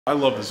I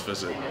love this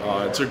visit.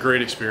 It's a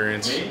great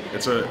experience.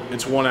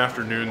 It's one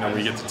afternoon that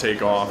we get to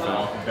take off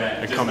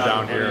and come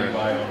down here,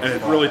 and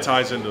it really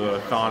ties into the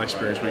Thon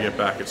experience we get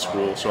back at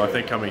school. So I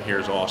think coming here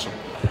is awesome.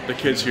 The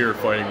kids here are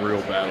fighting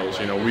real battles.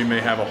 You know, we may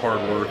have a hard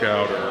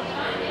workout, or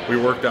we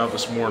worked out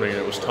this morning and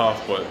it was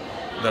tough, but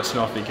that's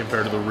nothing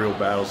compared to the real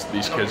battles that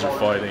these kids are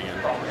fighting.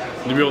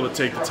 And to be able to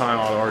take the time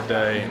out of our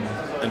day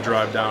and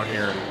drive down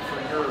here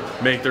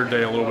and make their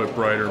day a little bit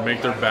brighter,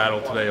 make their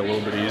battle today a little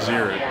bit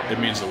easier, it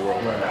means the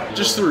world.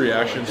 Just the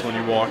reactions when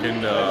you walk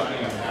into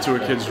to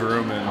a kid's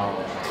room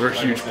and they're a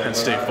huge Penn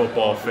State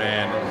football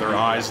fan, and their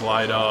eyes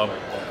light up,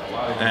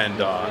 and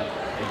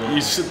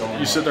you sit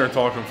there and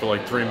talk to them for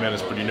like 3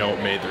 minutes, but you know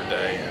it made their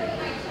day,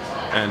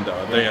 and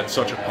they had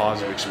such a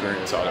positive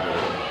experience out of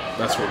it.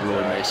 That's what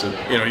really makes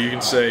it. You know, you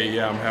can say,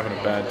 yeah, I'm having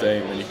a bad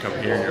day, and then you come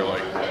here and you're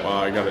like,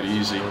 wow, I got it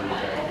easy.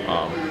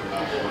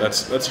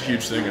 That's a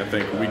huge thing I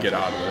think we get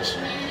out of this.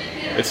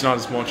 It's not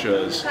as much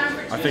as,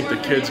 I think the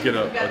kids get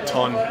a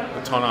ton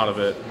out of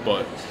it,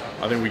 but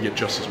I think we get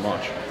just as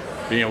much.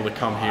 Being able to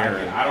come here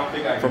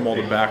and from all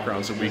the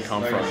backgrounds that we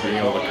come from, being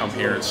able to come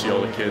here and see all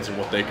the kids and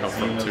what they come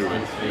from too,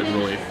 it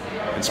really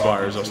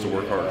inspires us to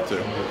work harder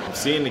too.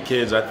 Seeing the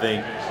kids, I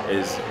think,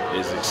 is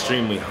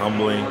extremely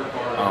humbling.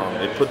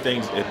 It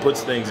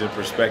puts things in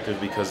perspective,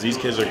 because these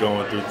kids are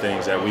going through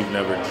things that we've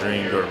never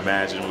dreamed or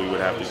imagined we would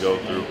have to go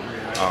through.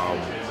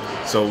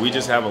 So we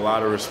just have a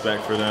lot of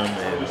respect for them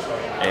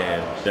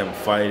and them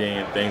fighting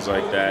and things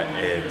like that.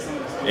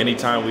 And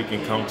anytime we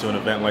can come to an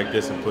event like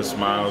this and put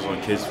smiles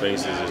on kids'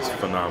 faces, it's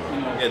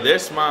phenomenal. Yeah, their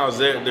smiles,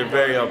 they're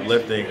very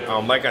uplifting.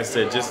 Like I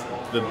said, just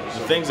the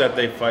things that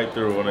they fight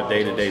through on a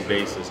day-to-day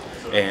basis,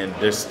 and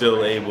they're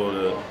still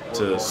able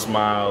to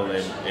smile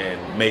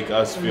and make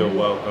us feel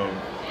welcome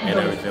and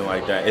everything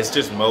like that. It's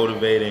just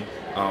motivating,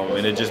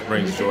 and it just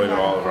brings joy to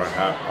all of our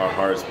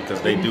hearts,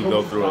 because they do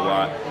go through a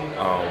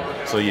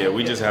lot. So yeah,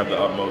 we just have the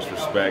utmost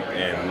respect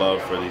and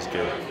love for these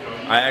kids.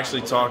 I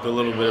actually talked a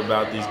little bit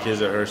about these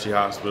kids at Hershey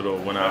Hospital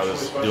when I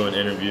was doing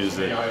interviews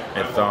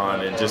at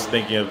Thon, and just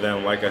thinking of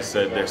them, like I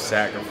said, their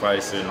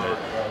sacrifice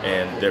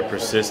and their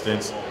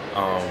persistence.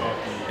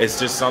 It's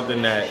just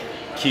something that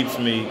keeps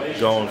me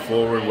going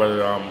forward,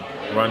 whether I'm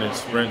running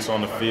sprints on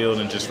the field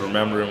and just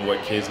remembering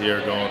what kids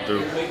here are going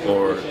through,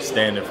 or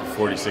standing for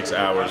 46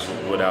 hours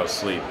without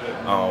sleep.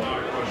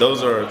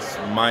 Those are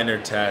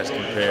minor tasks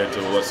compared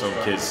to what some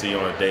kids see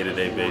on a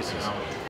day-to-day basis.